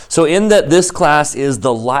So in that this class is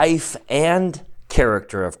the life and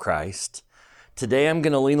character of Christ, today I'm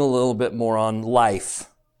going to lean a little bit more on life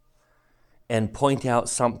and point out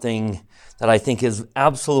something that I think is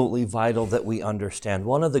absolutely vital that we understand.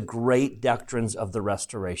 One of the great doctrines of the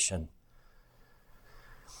restoration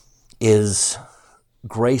is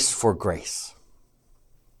grace for grace.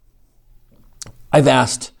 I've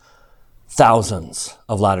asked thousands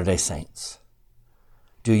of Latter-day Saints,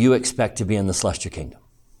 do you expect to be in the celestial kingdom?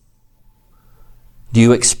 Do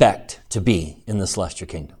you expect to be in the celestial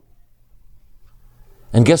kingdom?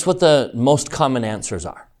 And guess what the most common answers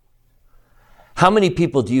are? How many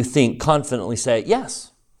people do you think confidently say,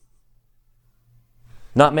 yes?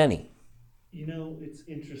 Not many. You know, it's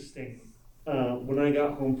interesting. When I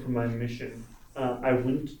got home from my mission, I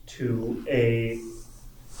went to a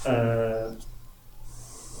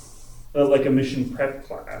mission prep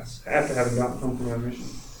class after having gotten home from my mission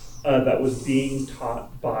that was being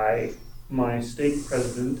taught by my stake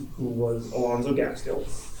president, who was Alonzo Gaskill,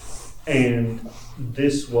 and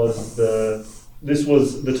this was the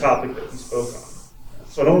topic that he spoke on.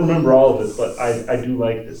 So I don't remember all of it, but I do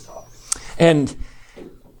like this topic. And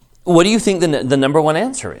what do you think the number one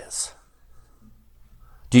answer is?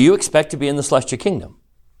 Do you expect to be in the celestial kingdom?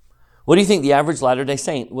 What do you think the average Latter-day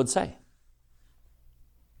Saint would say?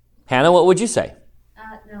 Hannah, what would you say?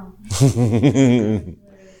 No.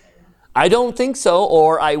 I don't think so,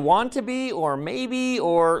 or I want to be, or maybe,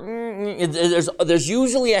 or there's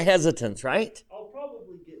usually a hesitance, right? I'll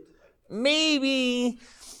probably get to that. Maybe.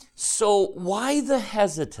 So why the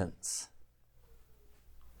hesitance?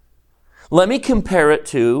 Let me compare it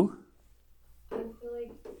to... I feel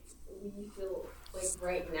like we feel like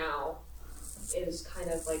right now is kind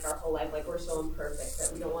of like our whole life, like we're so imperfect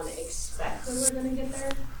that we don't want to expect that we're going to get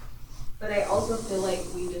there. But I also feel like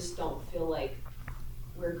we just don't feel like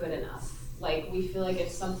we're good enough. Like we feel like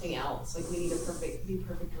it's something else. Like we need to be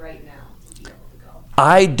perfect right now to be able to go.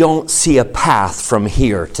 I don't see a path from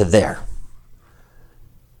here to there.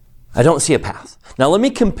 I don't see a path. Now let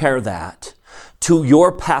me compare that to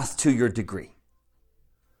your path to your degree.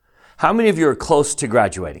 How many of you are close to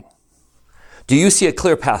graduating? Do you see a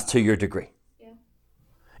clear path to your degree? Yeah.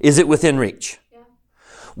 Is it within reach? Yeah.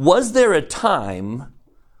 Was there a time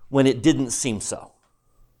when it didn't seem so?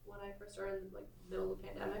 When I first started, like, middle of the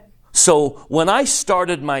pandemic. So when I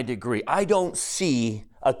started my degree, I don't see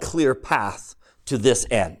a clear path to this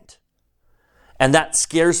end. And that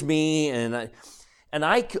scares me, and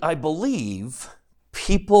I believe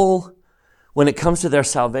people, when it comes to their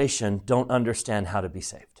salvation, don't understand how to be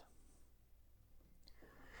saved.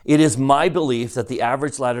 It is my belief that the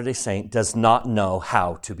average Latter-day Saint does not know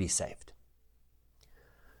how to be saved.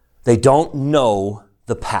 They don't know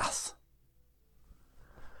the path.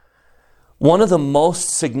 One of the most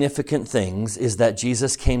significant things is that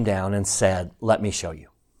Jesus came down and said, "Let me show you."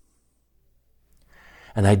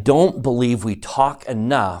 And I don't believe we talk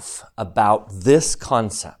enough about this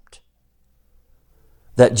concept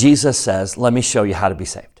that Jesus says, "Let me show you how to be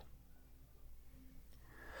saved."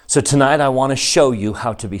 So tonight I want to show you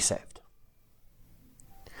how to be saved.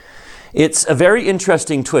 It's a very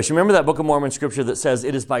interesting twist. Remember that Book of Mormon scripture that says,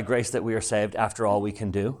 "It is by grace that we are saved after all we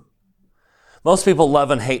can do"? Most people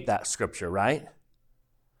love and hate that scripture, right?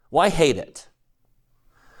 Why hate it?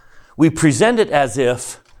 We present it as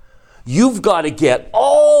if you've got to get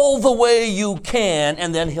all the way you can,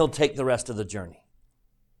 and then he'll take the rest of the journey.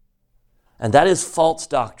 And that is false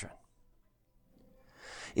doctrine.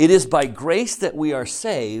 It is by grace that we are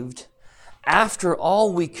saved after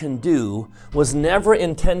all we can do was never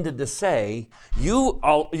intended to say, you're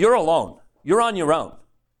alone. You're on your own.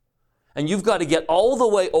 And you've got to get all the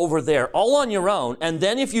way over there, all on your own. And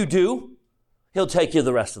then if you do, he'll take you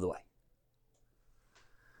the rest of the way.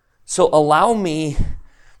 So allow me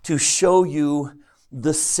to show you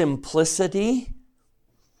the simplicity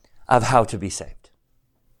of how to be saved.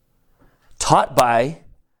 Taught by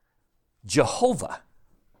Jehovah,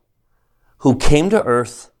 who came to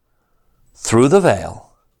earth through the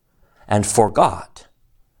veil and forgot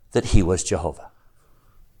that he was Jehovah.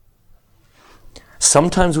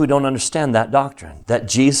 Sometimes we don't understand that doctrine, that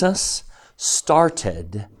Jesus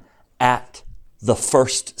started at the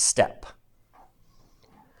first step.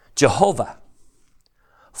 Jehovah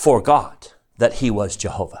forgot that he was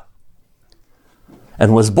Jehovah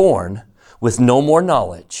and was born with no more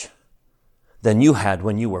knowledge than you had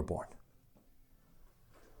when you were born.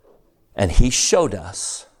 And he showed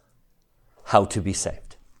us how to be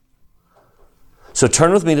saved. So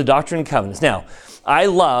turn with me to Doctrine and Covenants. Now, I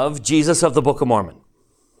love Jesus of the Book of Mormon.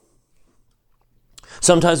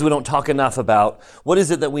 Sometimes we don't talk enough about what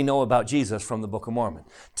is it that we know about Jesus from the Book of Mormon.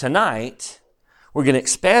 Tonight, We're going to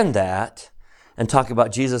expand that and talk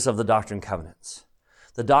about Jesus of the Doctrine and Covenants.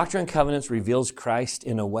 The Doctrine and Covenants reveals Christ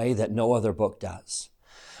in a way that no other book does.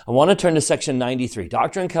 I want to turn to section 93.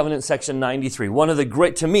 Doctrine and Covenants, section 93. One of the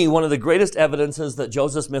greatest evidences that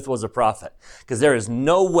Joseph Smith was a prophet. Because there is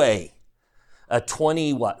no way a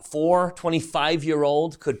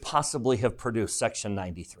 25-year-old could possibly have produced section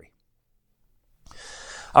 93.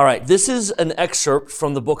 All right, this is an excerpt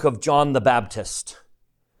from the book of John the Baptist.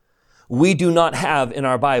 We do not have in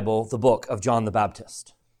our Bible the book of John the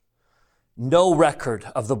Baptist. No record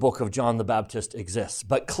of the book of John the Baptist exists,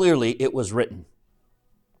 but clearly it was written.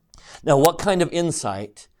 Now, what kind of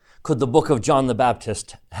insight could the book of John the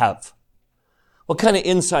Baptist have? What kind of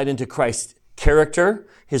insight into Christ's character,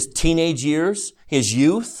 his teenage years, his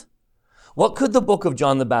youth? What could the book of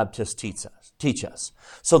John the Baptist teach us?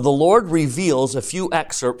 So the Lord reveals a few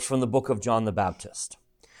excerpts from the book of John the Baptist.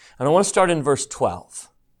 And I want to start in verse 12.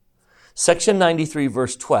 Section 93,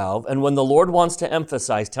 verse 12. And when the Lord wants to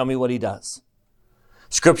emphasize, tell me what he does.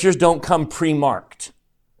 Scriptures don't come pre-marked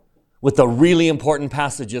with the really important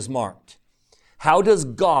passages marked. How does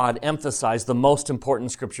God emphasize the most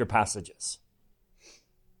important scripture passages?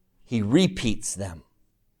 He repeats them.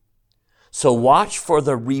 So watch for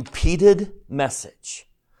the repeated message.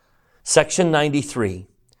 Section 93,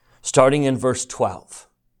 starting in verse 12.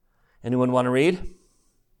 Anyone want to read?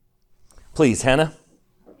 Please, Hannah.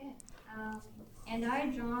 Okay. And I,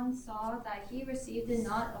 John, saw that he received it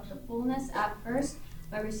not of the fullness at first,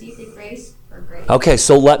 but received it grace for grace. Okay,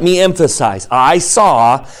 so let me emphasize. I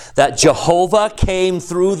saw that Jehovah came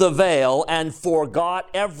through the veil and forgot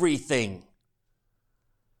everything.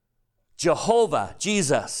 Jehovah,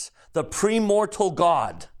 Jesus, the premortal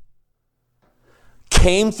God,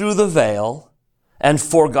 came through the veil and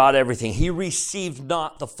forgot everything. He received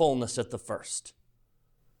not the fullness at the first.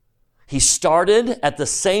 He started at the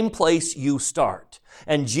same place you start.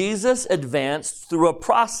 And Jesus advanced through a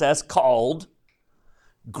process called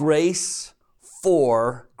grace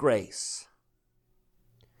for grace.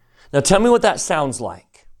 Now tell me what that sounds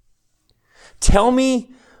like. Tell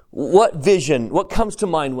me what comes to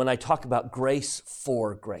mind when I talk about grace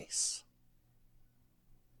for grace.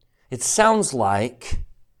 It sounds like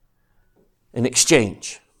an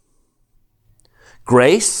exchange.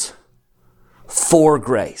 Grace for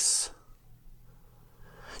grace.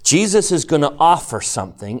 Jesus is going to offer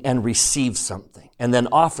something and receive something, and then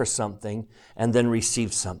offer something and then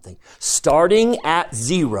receive something. Starting at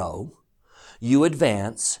 0, you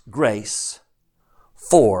advance grace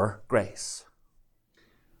for grace.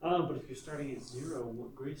 But if you're starting at 0,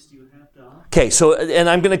 what grace do you have to offer? Okay, so, and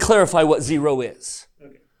I'm going to clarify what 0 is.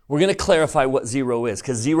 Okay. We're going to clarify what 0 is,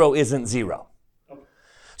 because 0 isn't 0. Okay.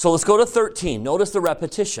 So let's go to 13. Notice the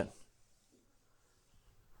repetition.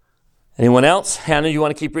 Anyone else? Hannah, you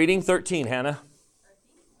want to keep reading? 13, Hannah. 13?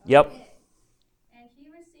 Yep. And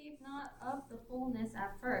he received not of the fullness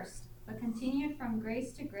at first, but continued from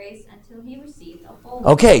grace to grace until he received a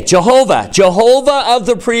fullness. Okay, Jehovah of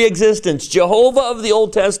the pre-existence, Jehovah of the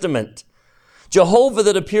Old Testament, Jehovah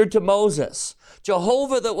that appeared to Moses,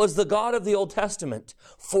 Jehovah that was the God of the Old Testament,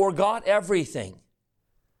 forgot everything.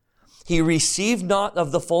 He received not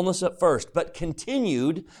of the fullness at first, but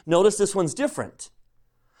continued. Notice this one's different.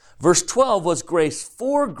 Verse 12 was grace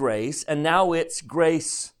for grace, and now it's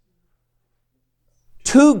grace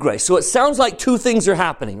to grace. So it sounds like two things are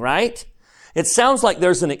happening, right? It sounds like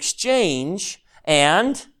there's an exchange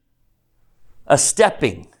and a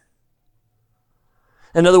stepping.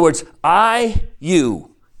 In other words,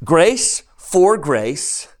 you, grace for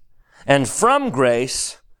grace, and from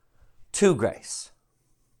grace to grace.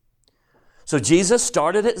 So Jesus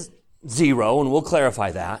started at 0, and we'll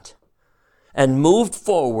clarify that, and moved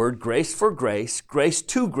forward, grace for grace, grace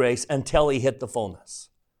to grace, until he hit the fullness.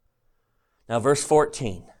 Now, verse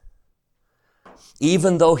 14.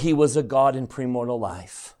 Even though he was a God in premortal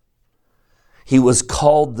life, he was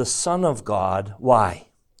called the Son of God. Why?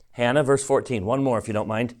 Hannah, verse 14. One more, if you don't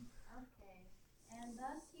mind. Okay. And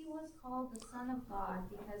thus he was called the Son of God,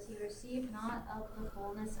 because he received not of the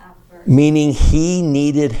fullness at first. Meaning he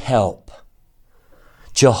needed help.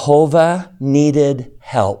 Jehovah needed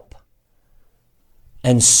help.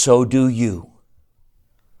 And so do you.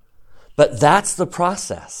 But that's the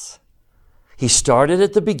process. He started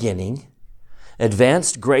at the beginning,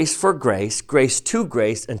 advanced grace for grace, grace to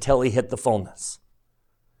grace, until he hit the fullness.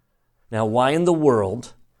 Now, why in the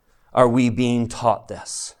world are we being taught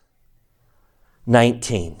this?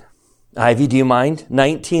 19. Ivy, do you mind?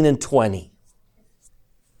 19 and 20.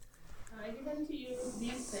 I give unto you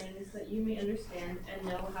these things that you may understand and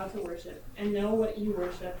know how to worship, and know what you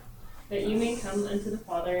worship, that you may come unto the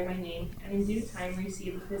Father in my name, and in due time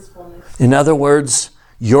receive of his fullness. In other words,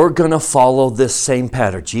 you're going to follow this same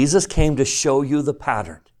pattern. Jesus came to show you the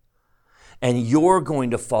pattern, and you're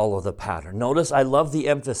going to follow the pattern. Notice, I love the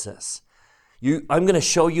emphasis. I'm going to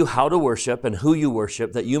show you how to worship and who you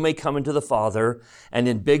worship, that you may come into the Father, and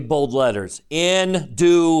in big bold letters, in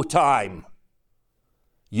due time,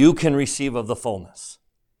 you can receive of the fullness.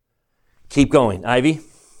 Keep going. Ivy?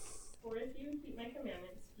 For if you keep my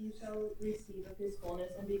commandments, you shall receive of his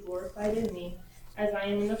fullness and be glorified in me, as I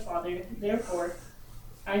am in the Father. Therefore,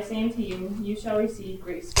 I say unto you, you shall receive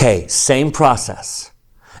grace. Okay, same process.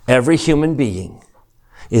 Every human being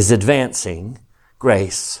is advancing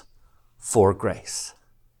grace for grace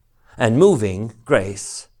and moving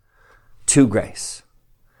grace to grace.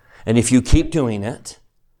 And if you keep doing it,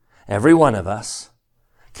 every one of us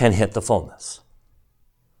can hit the fullness.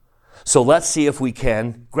 So let's see if we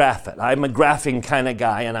can graph it. I'm a graphing kind of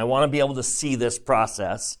guy, and I want to be able to see this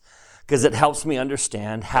process because it helps me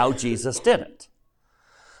understand how Jesus did it.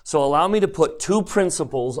 So allow me to put two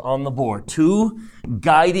principles on the board, two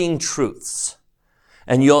guiding truths.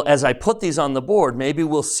 And as I put these on the board, maybe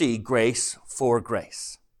we'll see grace for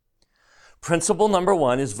grace. Principle number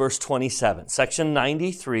 1 is verse 27, section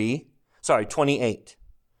 28.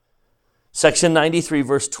 Section 93,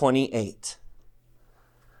 verse 28.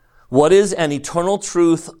 What is an eternal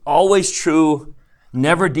truth, always true,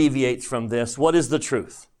 never deviates from this? What is the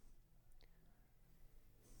truth?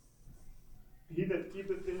 He that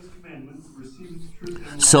keepeth his commandments receives truth and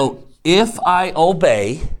life. So if I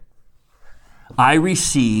obey, I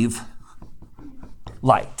receive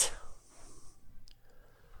light.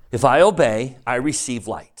 If I obey, I receive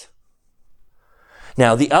light.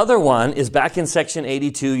 Now, the other one is back in section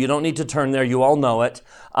 82. You don't need to turn there. You all know it.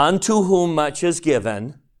 Unto whom much is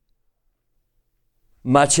given,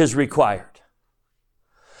 much is required.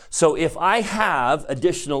 So if I have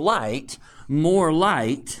additional light, more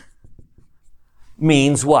light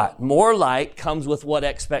means what? More light comes with what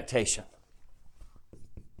expectation?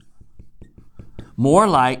 More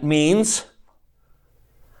light means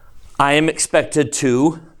I am expected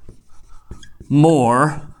to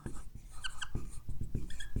more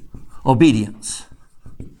obedience.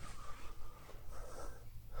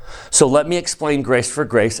 So let me explain grace for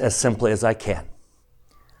grace as simply as I can.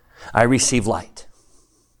 I receive light.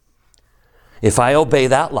 If I obey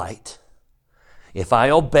that light,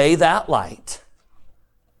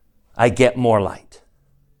 I get more light.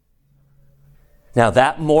 Now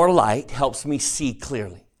that more light helps me see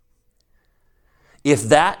clearly. If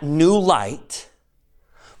that new light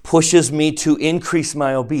pushes me to increase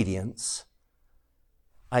my obedience,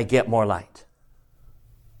 I get more light.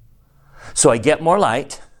 So I get more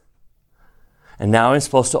light, and now I'm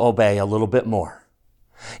supposed to obey a little bit more.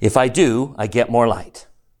 If I do, I get more light.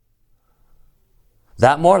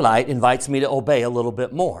 That more light invites me to obey a little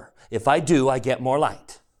bit more. If I do, I get more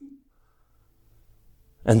light.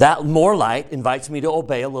 And that more light invites me to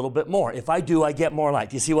obey a little bit more. If I do, I get more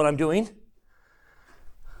light. Do you see what I'm doing?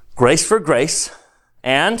 Grace for grace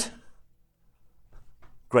and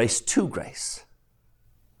grace to grace.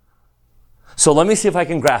 So let me see if I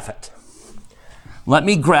can graph it. Let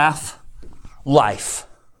me graph life.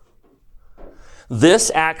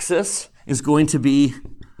 This axis is going to be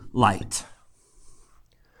light.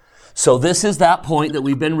 So this is that point that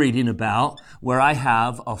we've been reading about where I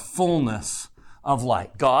have a fullness of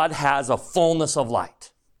light. God has a fullness of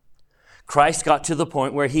light. Christ got to the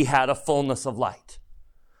point where he had a fullness of light.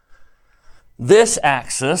 This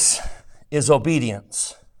axis is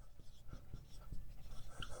obedience.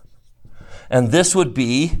 And this would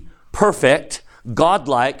be perfect,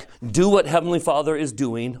 godlike, do what Heavenly Father is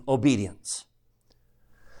doing, obedience.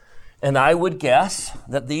 And I would guess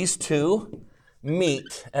that these two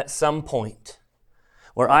meet at some point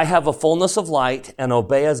where I have a fullness of light and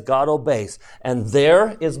obey as God obeys. And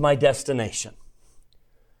there is my destination.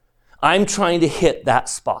 I'm trying to hit that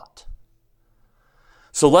spot.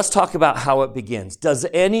 So let's talk about how it begins. Does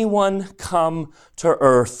anyone come to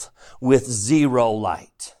earth with zero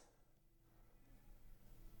light?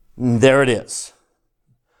 There it is.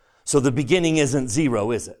 So the beginning isn't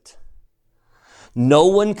zero, is it? No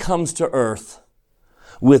one comes to earth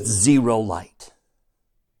with zero light.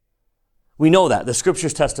 We know that. The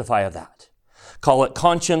scriptures testify of that. Call it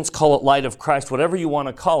conscience, call it light of Christ, whatever you want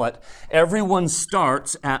to call it. Everyone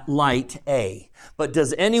starts at light A. But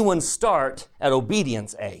does anyone start at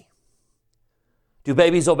obedience A? Do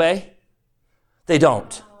babies obey? They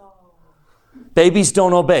don't. Babies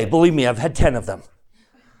don't obey. Believe me, I've had 10 of them.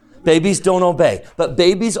 Babies don't obey. But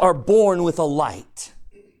babies are born with a light.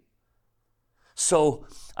 So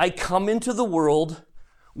I come into the world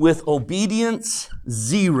with obedience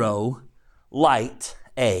 0, light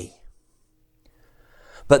A.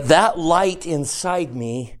 But that light inside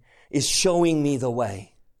me is showing me the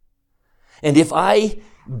way. And if I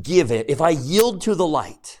give it, if I yield to the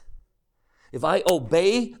light, if I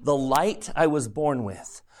obey the light I was born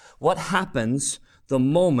with, what happens the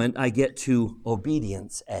moment I get to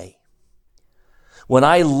obedience A? When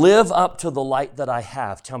I live up to the light that I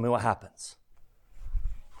have, tell me what happens.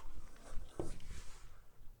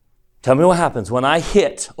 Tell me what happens. When I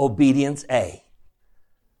hit obedience A,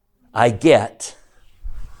 I get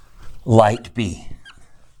light B.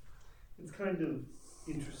 It's kind of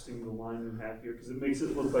interesting, the line you have here, because it makes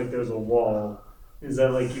it look like there's a wall. Is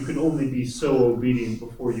that like you can only be so obedient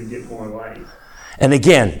before you get more light? And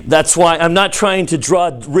again, that's why I'm not trying to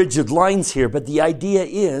draw rigid lines here, but the idea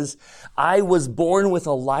is I was born with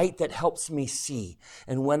a light that helps me see.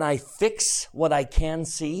 And when I fix what I can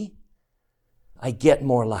see, I get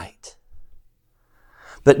more light.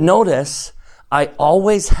 But notice, I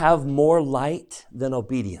always have more light than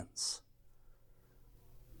obedience.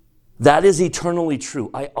 That is eternally true.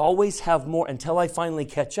 I always have more until I finally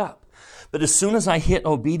catch up. But as soon as I hit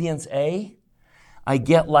obedience A, I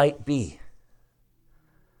get light B.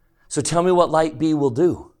 So tell me what light B will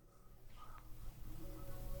do.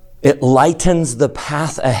 It lightens the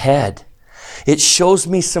path ahead. It shows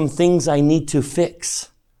me some things I need to fix.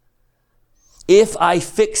 If I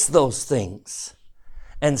fix those things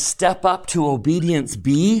and step up to obedience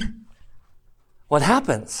B, what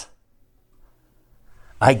happens?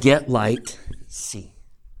 I get light C.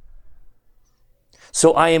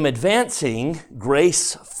 So I am advancing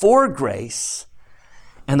grace for grace,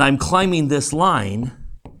 and I'm climbing this line,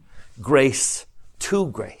 grace to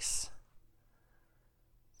grace.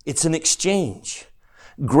 It's an exchange.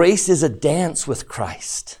 Grace is a dance with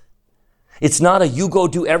Christ. It's not a you go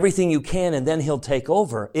do everything you can and then he'll take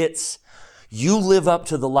over. It's you live up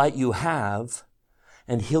to the light you have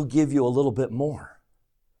and he'll give you a little bit more.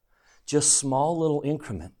 Just small little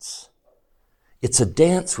increments. It's a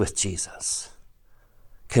dance with Jesus.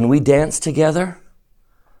 Can we dance together?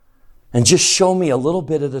 And just show me a little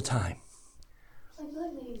bit at a time. I feel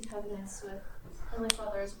like making covenants with Heavenly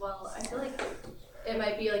Father as well. I feel like it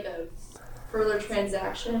might be like a further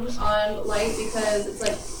transaction on light, because it's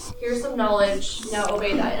like, here's some knowledge, now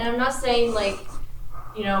obey that. And I'm not saying like,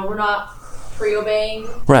 we're not pre-obeying,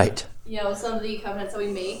 Right. Some of the covenants that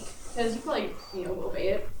we make, because you probably, obey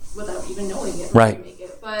it without even knowing it. Right. You make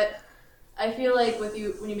it. But I feel like when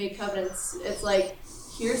you make covenants, it's like,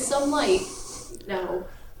 here's some light, now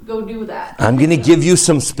go do that. I'm going to give you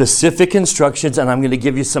some specific instructions and I'm going to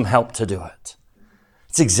give you some help to do it.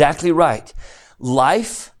 It's exactly right.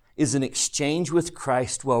 Life is an exchange with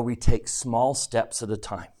Christ where we take small steps at a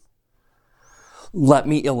time. Let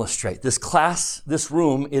me illustrate. This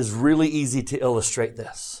room is really easy to illustrate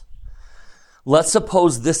this. Let's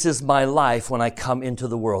suppose this is my life when I come into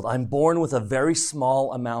the world. I'm born with a very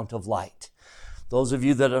small amount of light. Those of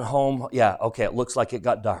you that are at home, it looks like it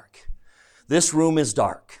got dark. This room is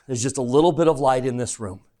dark. There's just a little bit of light in this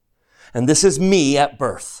room. And this is me at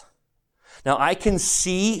birth. Now I can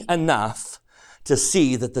see enough to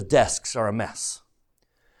see that the desks are a mess.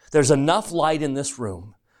 There's enough light in this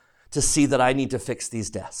room to see that I need to fix these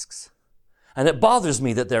desks. And it bothers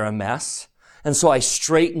me that they're a mess. And so I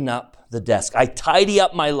straighten up the desk. I tidy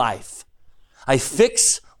up my life. I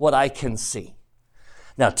fix what I can see.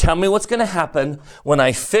 Now tell me what's going to happen when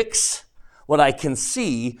I fix what I can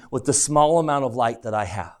see with the small amount of light that I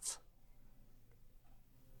have.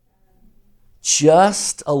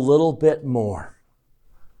 Just a little bit more.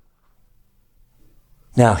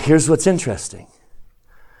 Now, here's what's interesting.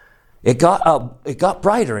 It got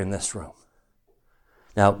brighter in this room.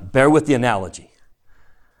 Now, bear with the analogy.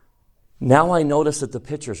 Now I notice that the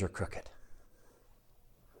pictures are crooked.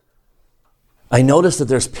 I notice that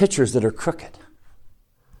there's pictures that are crooked.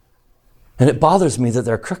 And it bothers me that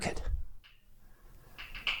they're crooked.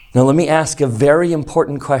 Now let me ask a very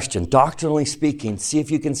important question. Doctrinally speaking, see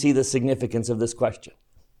if you can see the significance of this question.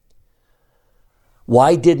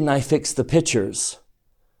 Why didn't I fix the pictures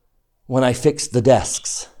when I fixed the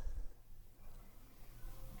desks?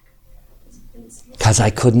 Because I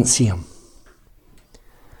couldn't see them.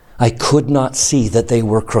 I could not see that they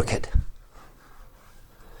were crooked.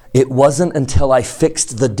 It wasn't until I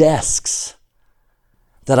fixed the desks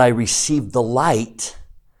that I received the light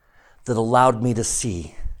that allowed me to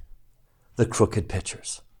see the crooked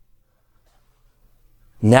pictures.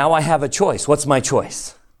 Now I have a choice. What's my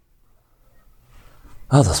choice?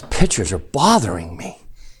 Oh, those pictures are bothering me.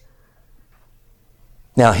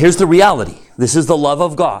 Now, here's the reality. This is the love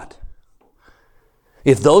of God.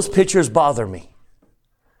 If those pictures bother me,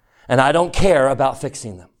 And I don't care about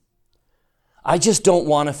fixing them. I just don't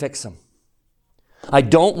want to fix them. I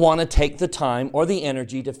don't want to take the time or the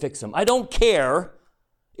energy to fix them. I don't care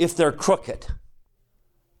if they're crooked.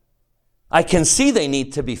 I can see they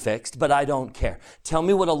need to be fixed, but I don't care. Tell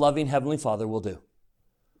me what a loving Heavenly Father will do.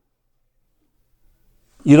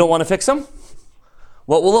 You don't want to fix them?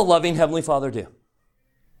 What will a loving Heavenly Father do?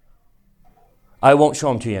 I won't show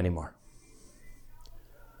them to you anymore.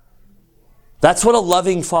 That's what a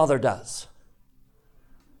loving Father does.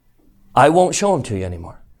 I won't show them to you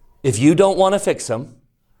anymore. If you don't want to fix them,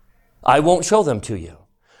 I won't show them to you.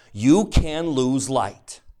 You can lose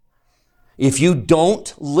light. If you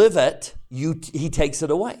don't live it, He takes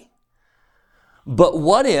it away. But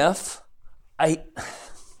what if I'm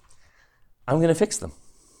going to fix them?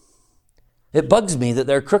 It bugs me that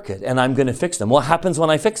they're crooked and I'm going to fix them. What happens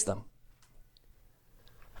when I fix them?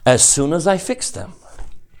 As soon as I fix them,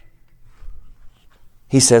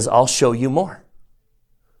 He says, I'll show you more.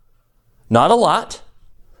 Not a lot,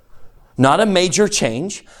 not a major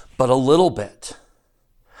change, but a little bit.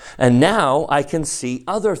 And now I can see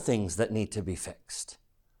other things that need to be fixed.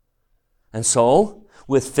 And so,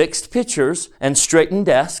 with fixed pictures and straightened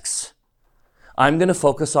desks, I'm going to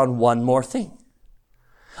focus on one more thing.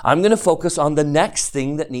 I'm going to focus on the next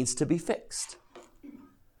thing that needs to be fixed.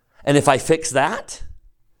 And if I fix that,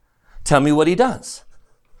 tell me what He does.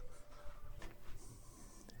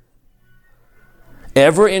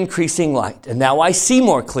 Ever increasing light. And now I see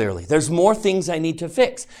more clearly. There's more things I need to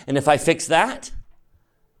fix. And if I fix that,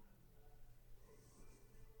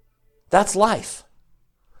 that's life.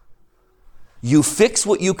 You fix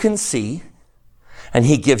what you can see, and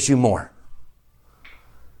He gives you more.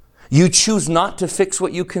 You choose not to fix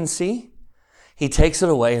what you can see, He takes it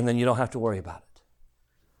away, and then you don't have to worry about it.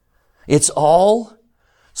 It's all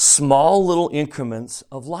small little increments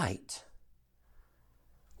of light.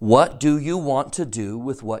 What do you want to do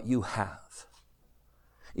with what you have?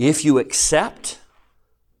 If you accept,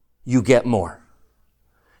 you get more.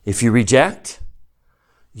 If you reject,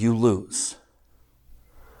 you lose.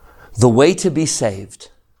 The way to be saved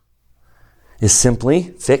is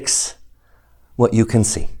simply fix what you can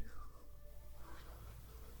see.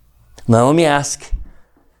 Now let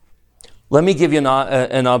me give you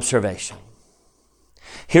an observation.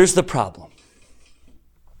 Here's the problem.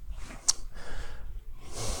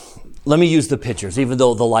 Let me use the pictures, even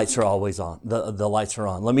though the lights are always on. The lights are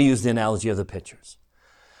on. Let me use the analogy of the pictures.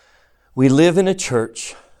 We live in a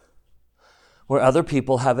church where other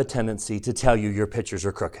people have a tendency to tell you your pictures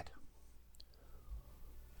are crooked.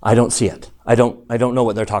 I don't see it. I don't know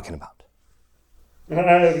what they're talking about. I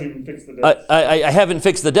haven't even fixed the desk. I haven't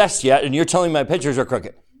fixed the desk yet, and you're telling me my pictures are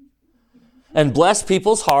crooked. And bless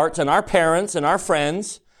people's hearts and our parents and our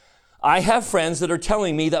friends. I have friends that are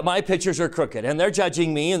telling me that my pictures are crooked, and they're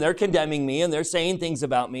judging me, and they're condemning me, and they're saying things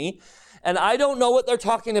about me. And I don't know what they're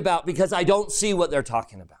talking about because I don't see what they're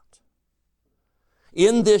talking about.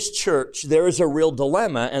 In this church, there is a real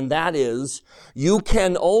dilemma, and that is, you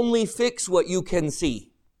can only fix what you can see.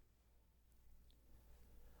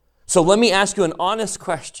 So let me ask you an honest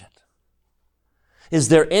question. Is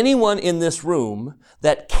there anyone in this room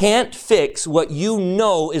that can't fix what you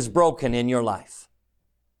know is broken in your life?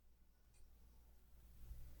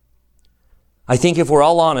 I think if we're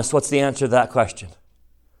all honest, what's the answer to that question?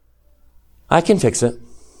 I can fix it.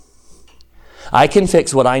 I can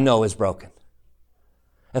fix what I know is broken.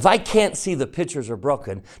 If I can't see the pictures are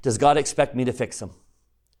broken, does God expect me to fix them?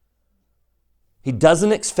 He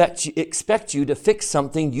doesn't expect you to fix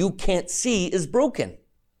something you can't see is broken.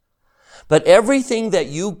 But everything that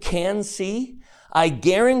you can see, I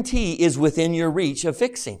guarantee is within your reach of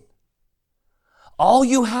fixing. All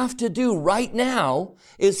you have to do right now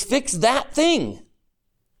is fix that thing.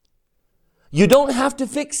 You don't have to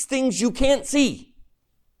fix things you can't see.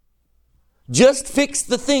 Just fix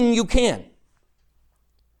the thing you can.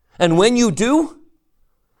 And when you do,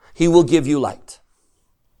 He will give you light.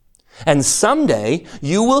 And someday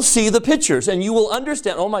you will see the pictures and you will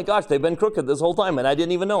understand, oh my gosh, they've been crooked this whole time and I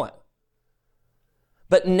didn't even know it.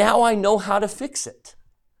 But now I know how to fix it.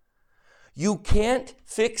 You can't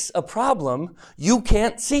fix a problem you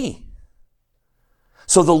can't see.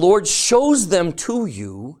 So the Lord shows them to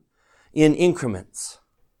you in increments.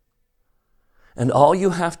 And all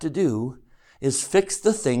you have to do is fix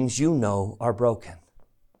the things you know are broken.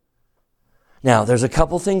 Now, there's a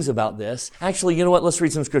couple things about this. Actually, you know what? Let's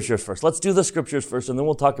read some scriptures first. Let's do the scriptures first, and then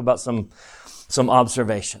we'll talk about some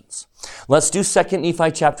observations. Let's do 2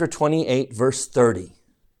 Nephi chapter 28, verse 30.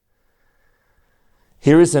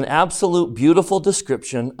 Here is an absolute beautiful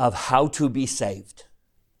description of how to be saved.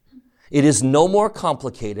 It is no more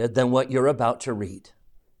complicated than what you're about to read.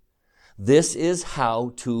 This is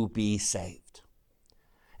how to be saved.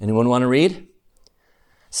 Anyone want to read?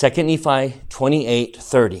 2 Nephi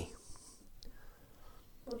 28:30.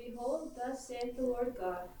 For behold, thus saith the Lord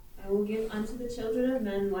God, I will give unto the children of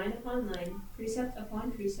men line upon line, precept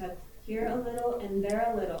upon precept, here a little and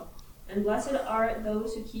there a little. And blessed are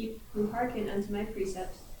those who hearken unto my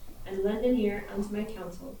precepts, and lend an ear unto my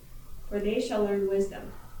counsel, for they shall learn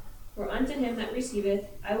wisdom. For unto him that receiveth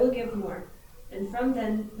I will give more, and from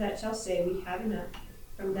them that shall say, we have enough,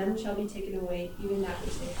 from them shall be taken away even that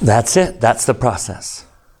which they have. That's it. That's the process.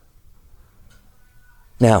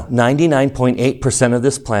 Now, 99.8% of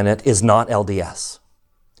this planet is not LDS.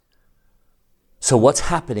 So what's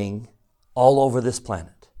happening all over this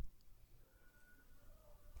planet?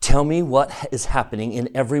 Tell me what is happening in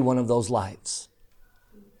every one of those lives.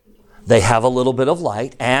 They have a little bit of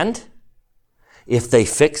light, and if they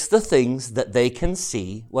fix the things that they can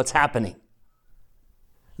see, what's happening?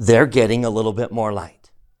 They're getting a little bit more light.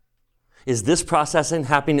 Is this processing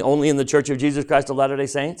happening only in the Church of Jesus Christ of Latter-day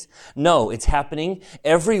Saints? No, it's happening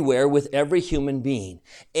everywhere with every human being.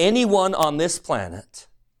 Anyone on this planet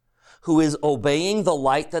who is obeying the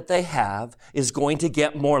light that they have is going to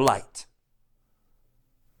get more light.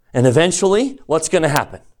 And eventually, what's going to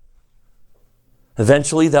happen?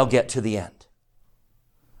 Eventually, they'll get to the end.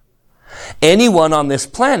 Anyone on this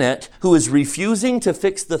planet who is refusing to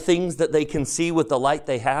fix the things that they can see with the light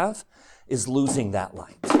they have is losing that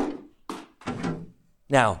light.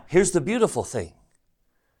 Now, here's the beautiful thing.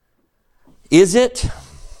 Let's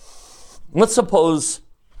suppose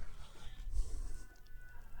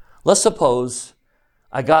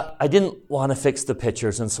I didn't want to fix the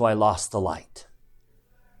pictures, and so I lost the light.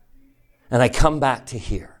 And I come back to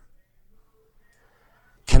here.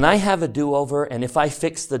 Can I have a do-over? And if I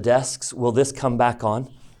fix the desks, will this come back on?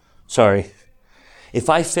 Sorry. If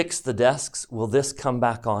I fix the desks, will this come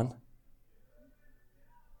back on?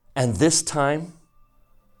 And this time,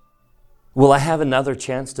 will I have another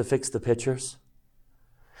chance to fix the pictures?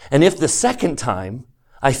 And if the second time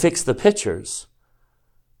I fix the pictures,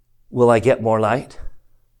 will I get more light?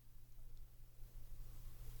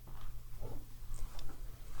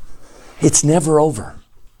 It's never over.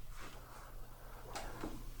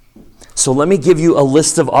 So let me give you a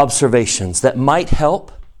list of observations that might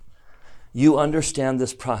help you understand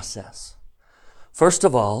this process. First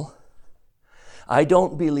of all, I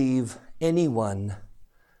don't believe anyone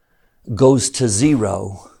goes to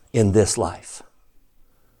zero in this life.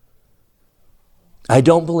 I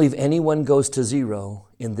don't believe anyone goes to zero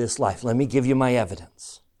in this life. Let me give you my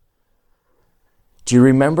evidence. Do you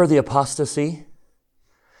remember the apostasy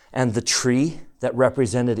and the tree that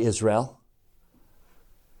represented Israel?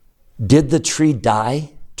 Did the tree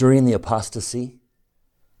die during the apostasy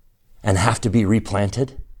and have to be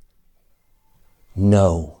replanted?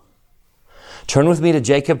 No. Turn with me to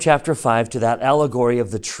Jacob chapter 5, to that allegory of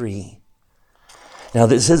the tree. Now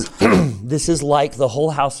this is like the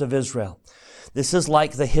whole house of Israel. This is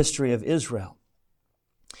like the history of Israel.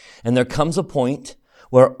 And there comes a point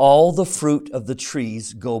where all the fruit of the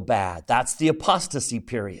trees go bad. That's the apostasy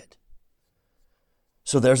period.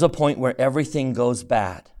 So there's a point where everything goes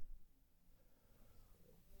bad.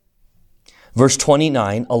 Verse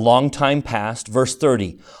 29, a long time passed. Verse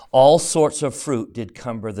 30, all sorts of fruit did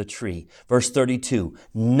cumber the tree. Verse 32,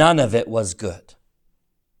 none of it was good.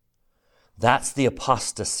 That's the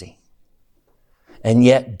apostasy. And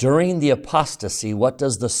yet during the apostasy, what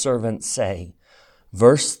does the servant say?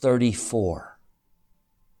 Verse 34.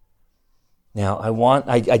 Now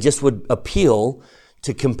I just would appeal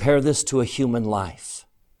to compare this to a human life.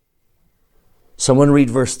 Someone read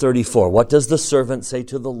verse 34. What does the servant say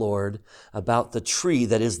to the Lord about the tree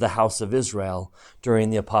that is the house of Israel during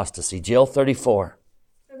the apostasy? Jill, 34.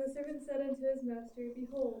 And the servant said unto his master,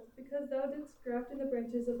 Behold, because thou didst graft in the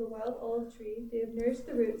branches of the wild olive tree, they have nourished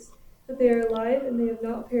the roots, that they are alive and they have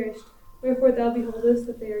not perished. Wherefore thou beholdest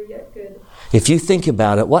that they are yet good. If you think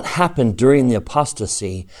about it, what happened during the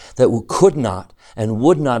apostasy that could not and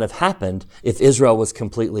would not have happened if Israel was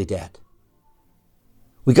completely dead?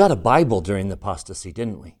 We got a Bible during the apostasy,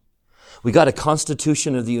 didn't we? We got a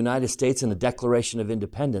Constitution of the United States and a Declaration of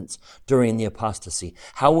Independence during the apostasy.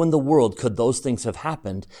 How in the world could those things have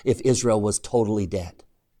happened if Israel was totally dead?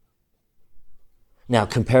 Now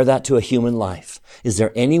compare that to a human life. Is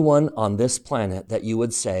there anyone on this planet that you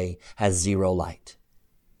would say has zero light?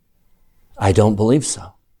 I don't believe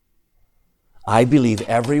so. I believe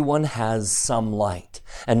everyone has some light.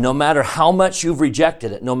 And no matter how much you've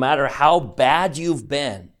rejected it, no matter how bad you've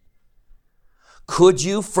been, could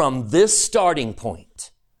you from this starting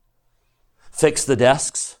point fix the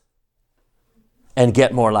desks and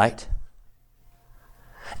get more light?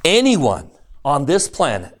 Anyone on this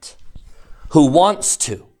planet who wants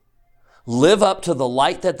to live up to the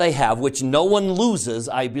light that they have, which no one loses,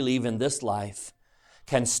 I believe, in this life,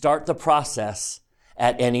 can start the process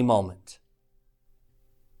at any moment.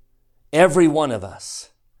 Every one of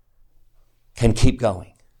us can keep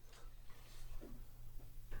going.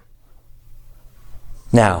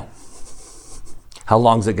 Now, how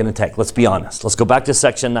long is it going to take? Let's be honest. Let's go back to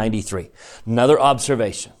section 93. Another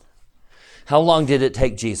observation. How long did it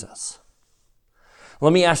take Jesus?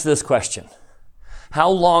 Let me ask this question. How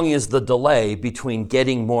long is the delay between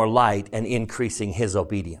getting more light and increasing his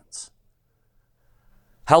obedience?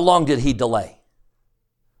 How long did he delay?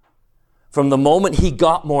 From the moment he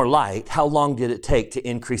got more light, how long did it take to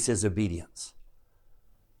increase his obedience?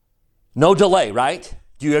 No delay, right?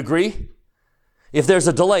 Do you agree? If there's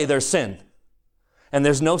a delay, there's sin. And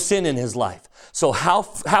there's no sin in his life. So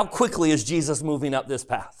how quickly is Jesus moving up this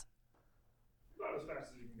path?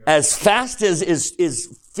 As fast as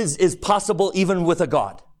is possible, even with a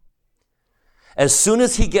God. As soon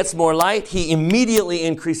as he gets more light, he immediately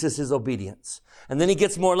increases his obedience. And then he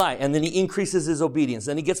gets more light, and then he increases his obedience.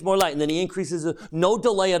 Then he gets more light, and then he increases it. No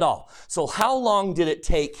delay at all. So how long did it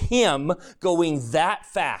take him going that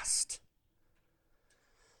fast?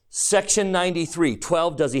 Section 93,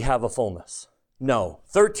 12, does he have a fullness? No.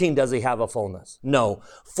 13, does he have a fullness? No.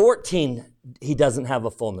 14, he doesn't have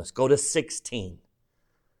a fullness. Go to 16.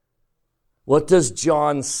 What does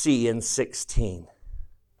John see in 16?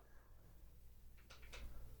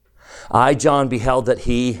 I, John, beheld that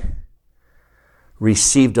he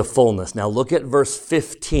received a fullness. Now look at verse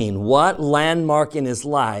 15. What landmark in his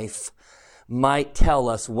life might tell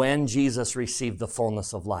us when Jesus received the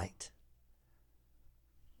fullness of light?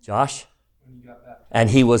 Josh? And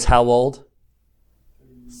he was how old?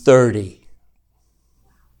 30.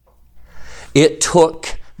 It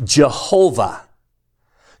took Jehovah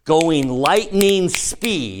going lightning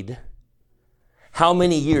speed how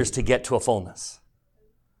many years to get to a fullness?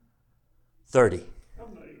 30.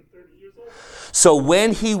 So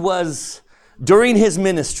when he was, during his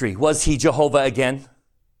ministry, was he Jehovah again?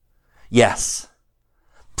 Yes.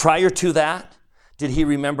 Prior to that, did he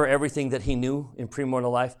remember everything that he knew in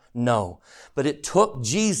premortal life? No. But it took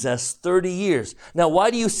Jesus 30 years. Now, why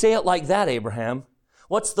do you say it like that, Abraham?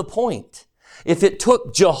 What's the point? If it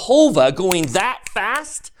took Jehovah going that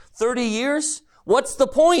fast, 30 years, what's the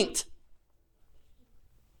point?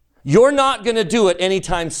 You're not going to do it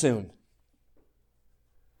anytime soon.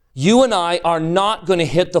 You and I are not going to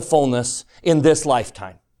hit the fullness in this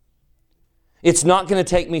lifetime. It's not going to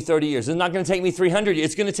take me 30 years. It's not going to take me 300 years.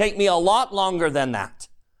 It's going to take me a lot longer than that.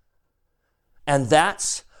 And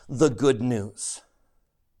that's the good news.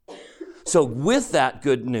 So with that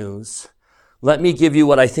good news, let me give you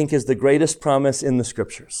what I think is the greatest promise in the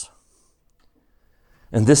scriptures.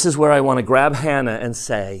 And this is where I want to grab Hannah and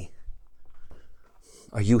say,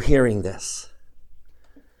 are you hearing this?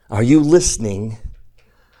 Are you listening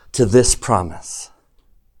to this promise?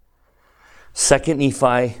 2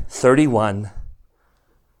 Nephi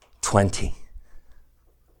 31:20.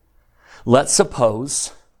 Let's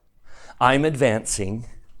suppose I'm advancing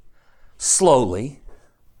slowly,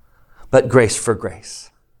 but grace for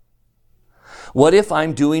grace. What if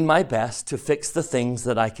I'm doing my best to fix the things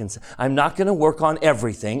that I can? I'm not going to work on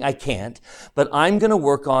everything. I can't. But I'm going to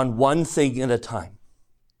work on one thing at a time.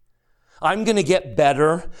 I'm going to get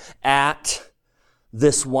better at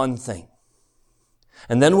this one thing.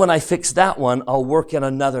 And then when I fix that one, I'll work at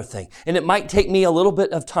another thing. And it might take me a little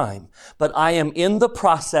bit of time, but I am in the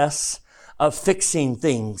process of fixing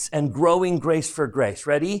things and growing grace for grace.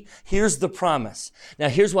 Ready? Here's the promise. Now,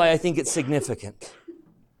 here's why I think it's significant.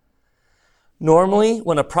 Normally,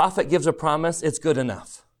 when a prophet gives a promise, it's good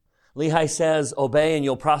enough. Lehi says, obey and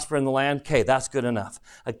you'll prosper in the land. Okay, that's good enough.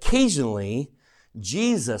 Occasionally,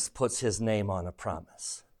 Jesus puts his name on a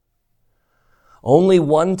promise. Only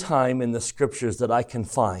one time in the scriptures that I can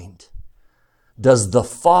find does the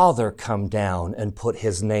Father come down and put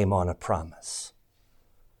his name on a promise.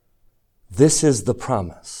 This is the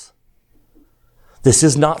promise. This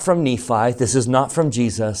is not from Nephi. This is not from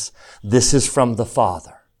Jesus. This is from the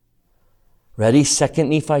Father. Ready? 2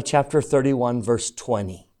 Nephi chapter 31, verse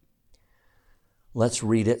 20. Let's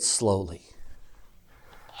read it slowly.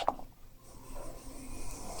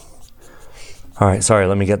 All right, sorry,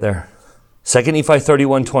 let me get there. 2 Nephi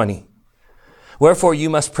 31:20. Wherefore you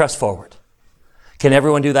must press forward. Can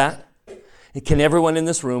everyone do that? Can everyone in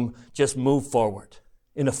this room just move forward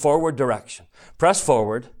in a forward direction? Press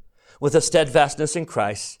forward with a steadfastness in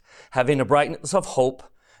Christ, having a brightness of hope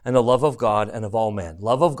and a love of God and of all men.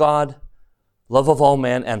 Love of God, love of all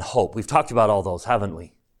men, and hope. We've talked about all those, haven't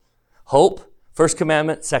we? Hope, first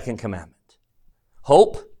commandment, second commandment.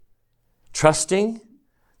 Hope, trusting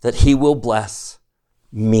that he will bless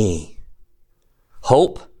me.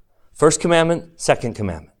 Hope, first commandment, second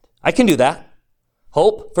commandment. I can do that.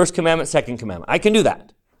 Hope, first commandment, second commandment. I can do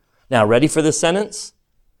that. Now, ready for this sentence?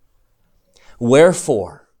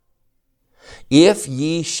 Wherefore, if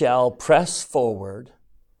ye shall press forward,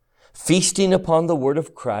 feasting upon the word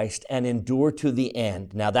of Christ and endure to the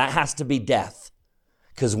end. Now, that has to be death,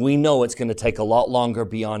 because we know it's going to take a lot longer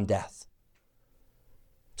beyond death.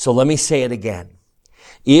 So let me say it again.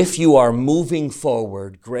 If you are moving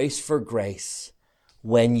forward, grace for grace,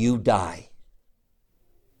 when you die,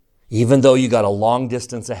 even though you got a long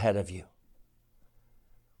distance ahead of you,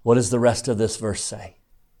 what does the rest of this verse say?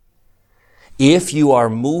 If you are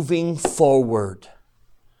moving forward,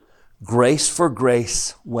 grace for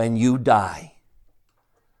grace, when you die,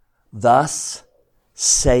 thus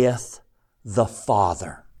saith the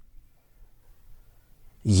Father,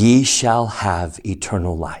 ye shall have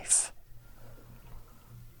eternal life.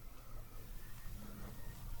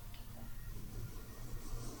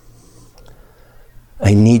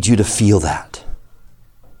 I need you to feel that.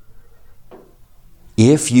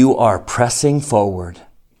 If you are pressing forward,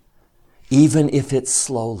 even if it's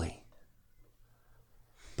slowly,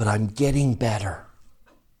 but I'm getting better.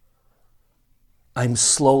 I'm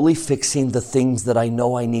slowly fixing the things that I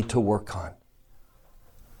know I need to work on.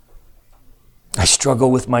 I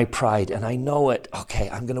struggle with my pride, and I know it. Okay,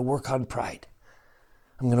 I'm going to work on pride.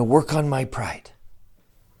 I'm going to work on my pride.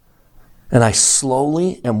 And I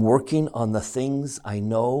slowly am working on the things I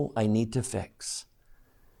know I need to fix.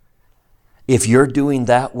 If you're doing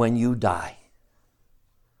that when you die,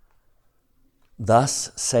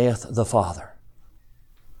 thus saith the Father,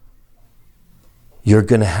 you're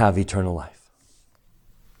going to have eternal life.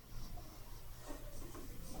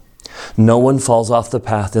 No one falls off the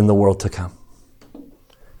path in the world to come.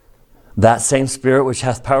 That same Spirit which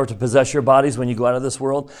hath power to possess your bodies when you go out of this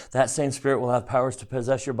world, that same Spirit will have powers to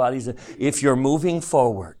possess your bodies. If you're moving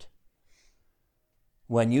forward,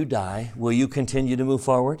 when you die, will you continue to move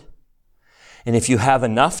forward? And if you have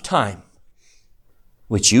enough time,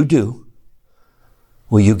 which you do,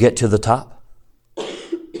 will you get to the top?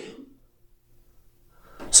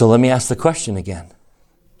 So let me ask the question again.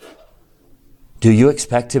 Do you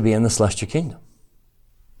expect to be in the celestial kingdom?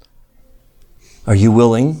 Are you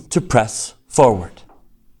willing to press forward?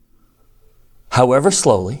 However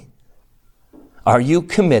slowly, are you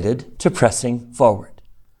committed to pressing forward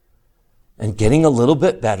and getting a little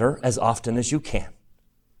bit better as often as you can?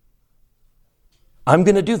 I'm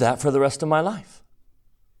going to do that for the rest of my life.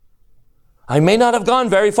 I may not have gone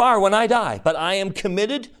very far when I die, but I am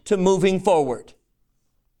committed to moving forward.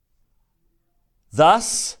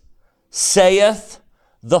 Thus saith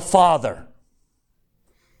the Father,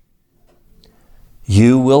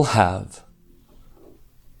 you will have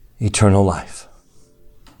eternal life.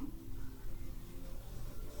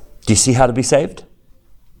 Do you see how to be saved?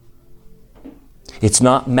 It's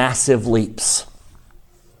not massive leaps.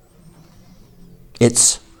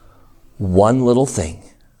 It's one little thing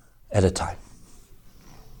at a time.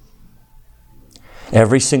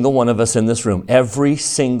 Every single one of us in this room, every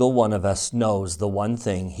single one of us knows the one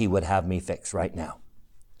thing he would have me fix right now.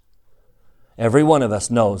 Every one of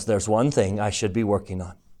us knows there's one thing I should be working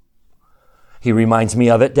on. He reminds me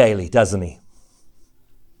of it daily, doesn't he?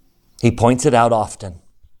 He points it out often.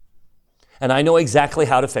 And I know exactly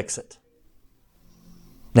how to fix it.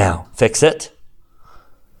 Now, fix it.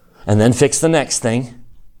 And then fix the next thing.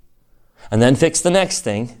 And then fix the next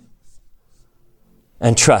thing.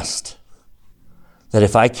 And trust that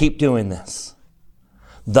if I keep doing this,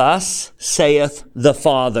 thus saith the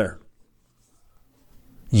Father,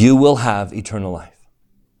 you will have eternal life.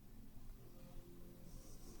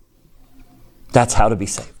 That's how to be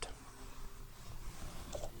saved.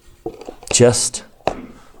 Just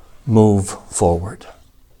move forward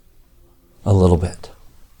a little bit.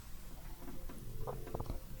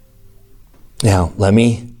 Now, let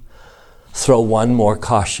me throw one more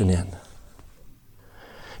caution in.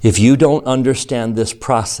 If you don't understand this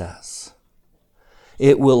process,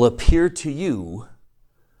 it will appear to you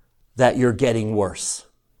that you're getting worse.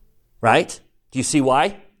 Right? Do you see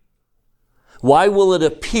why? Why will it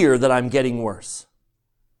appear that I'm getting worse?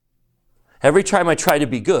 Every time I try to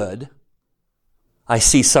be good, I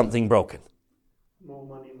see something broken. No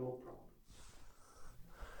money, no problem.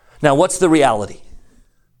 Now, what's the reality?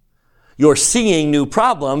 You're seeing new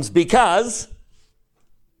problems because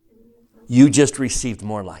you just received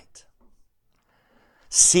more light.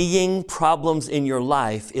 Seeing problems in your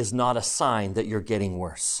life is not a sign that you're getting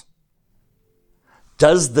worse.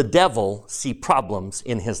 Does the devil see problems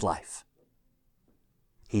in his life?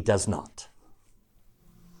 He does not.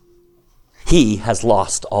 He has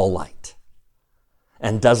lost all light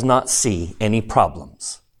and does not see any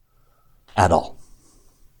problems at all.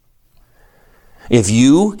 If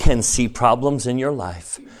you can see problems in your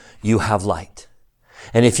life, you have light.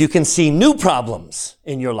 And if you can see new problems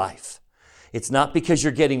in your life, it's not because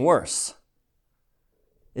you're getting worse.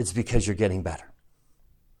 It's because you're getting better.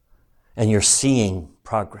 And you're seeing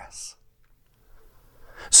progress.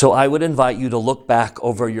 So I would invite you to look back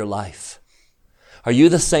over your life. Are you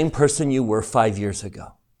the same person you were 5 years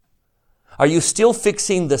ago? Are you still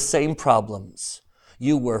fixing the same problems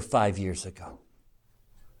you were 5 years ago?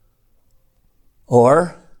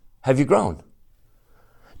 Or have you grown?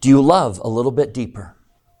 Do you love a little bit deeper?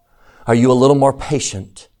 Are you a little more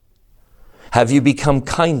patient? Have you become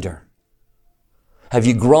kinder? Have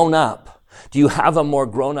you grown up? Do you have a more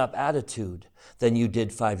grown-up attitude than you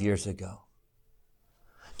did 5 years ago?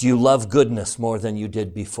 Do you love goodness more than you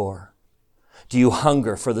did before? Do you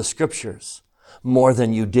hunger for the scriptures more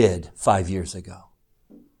than you did 5 years ago?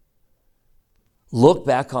 Look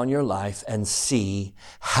back on your life and see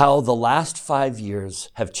how the last 5 years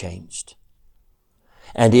have changed.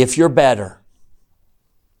 And if you're better,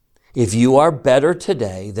 if you are better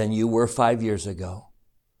today than you were 5 years ago,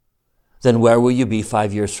 then where will you be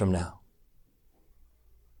 5 years from now?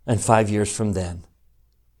 And 5 years from then?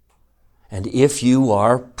 And if you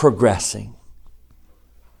are progressing,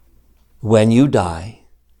 when you die,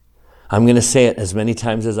 I'm going to say it as many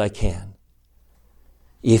times as I can.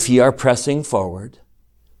 If ye are pressing forward,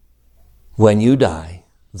 when you die,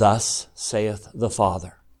 thus saith the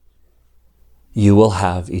Father, you will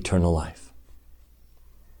have eternal life.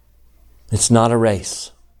 It's not a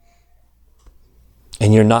race.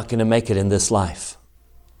 And you're not going to make it in this life.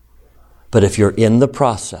 But if you're in the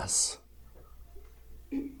process,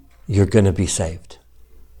 you're going to be saved.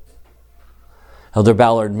 Elder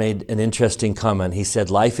Ballard made an interesting comment. He said,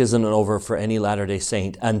 life isn't over for any Latter-day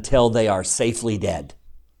Saint until they are safely dead.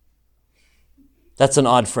 That's an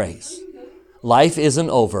odd phrase. Life isn't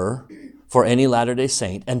over for any Latter-day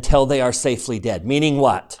Saint until they are safely dead. Meaning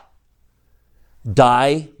what?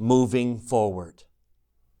 Die moving forward.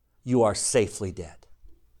 You are safely dead.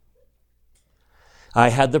 I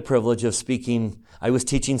had the privilege of speaking. I was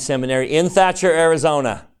teaching seminary in Thatcher,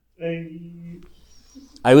 Arizona.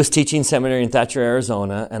 I was teaching seminary in Thatcher,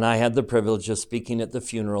 Arizona, and I had the privilege of speaking at the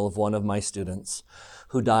funeral of one of my students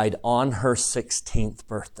who died on her 16th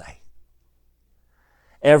birthday.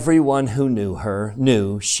 Everyone who knew her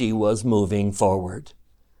knew she was moving forward.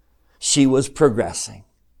 She was progressing.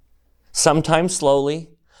 Sometimes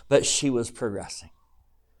slowly, but she was progressing.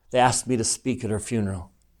 They asked me to speak at her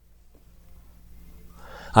funeral.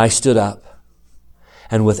 I stood up,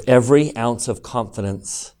 and with every ounce of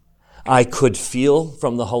confidence I could feel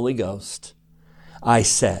from the Holy Ghost, I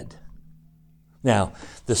said, now,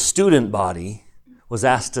 the student body was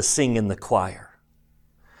asked to sing in the choir.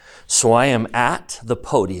 So I am at the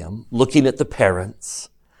podium looking at the parents,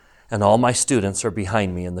 and all my students are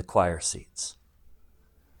behind me in the choir seats.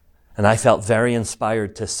 And I felt very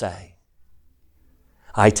inspired to say,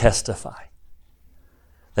 I testify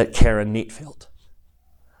that Karen Neatfield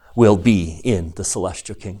will be in the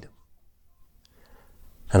celestial kingdom.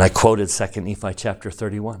 And I quoted 2 Nephi chapter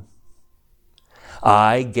 31.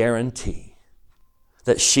 I guarantee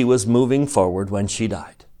that she was moving forward when she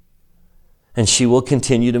died. And she will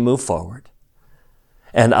continue to move forward.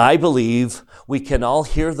 And I believe we can all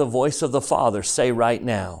hear the voice of the Father say right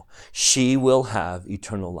now, she will have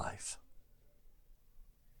eternal life.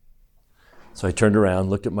 So I turned around,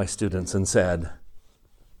 looked at my students and said,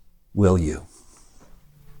 will you?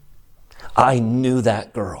 I knew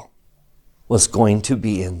that girl was going to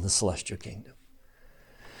be in the celestial kingdom.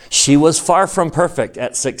 She was far from perfect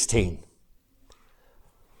at 16,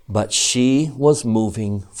 but she was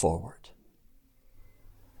moving forward.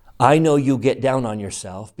 I know you get down on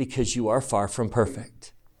yourself because you are far from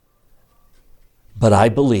perfect. But I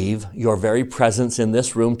believe your very presence in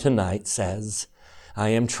this room tonight says, I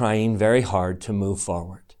am trying very hard to move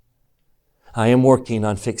forward. I am working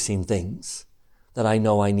on fixing things that I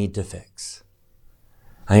know I need to fix.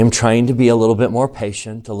 I am trying to be a little bit more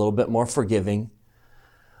patient, a little bit more forgiving,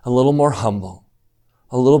 a little more humble,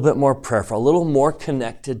 a little bit more prayerful, a little more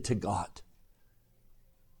connected to God.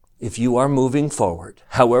 If you are moving forward,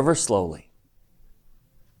 however slowly,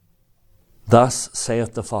 thus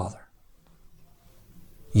saith the Father,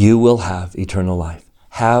 you will have eternal life.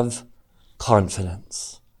 Have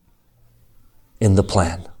confidence in the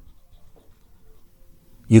plan.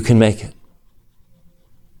 You can make it.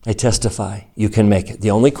 I testify, you can make it. The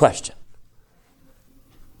only question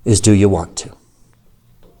is, do you want to?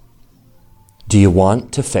 Do you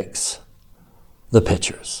want to fix the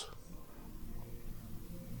pictures?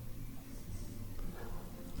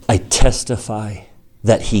 I testify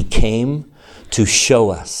that he came to show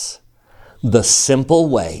us the simple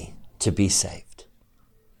way to be saved.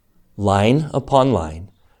 Line upon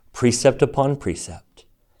line, precept upon precept,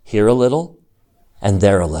 here a little and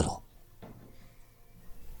there a little.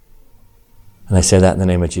 And I say that in the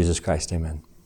name of Jesus Christ, amen.